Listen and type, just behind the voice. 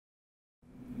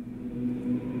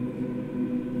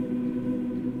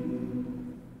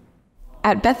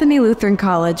At Bethany Lutheran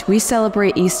College, we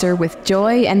celebrate Easter with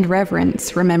joy and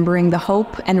reverence, remembering the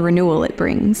hope and renewal it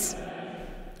brings.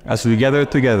 As we gather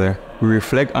together, we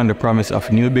reflect on the promise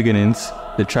of new beginnings,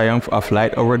 the triumph of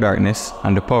light over darkness,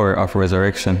 and the power of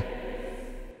resurrection.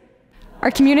 Our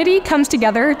community comes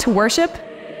together to worship,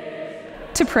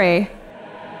 to pray,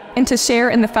 and to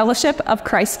share in the fellowship of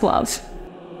Christ's love.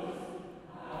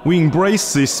 We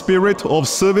embrace the spirit of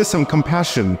service and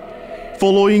compassion,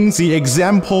 following the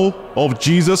example of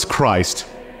Jesus Christ.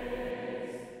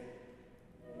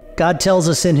 God tells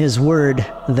us in His Word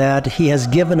that He has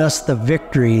given us the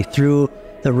victory through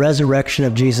the resurrection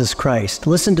of Jesus Christ.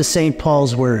 Listen to St.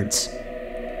 Paul's words.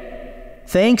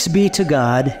 Thanks be to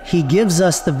God, He gives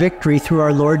us the victory through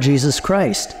our Lord Jesus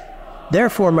Christ.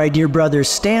 Therefore, my dear brothers,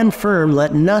 stand firm,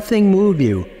 let nothing move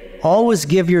you. Always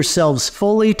give yourselves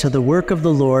fully to the work of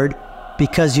the Lord,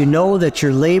 because you know that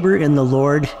your labor in the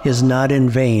Lord is not in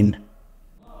vain.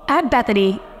 At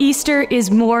Bethany, Easter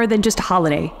is more than just a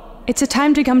holiday. It's a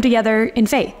time to come together in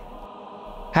faith.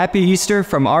 Happy Easter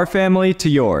from our family to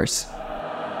yours.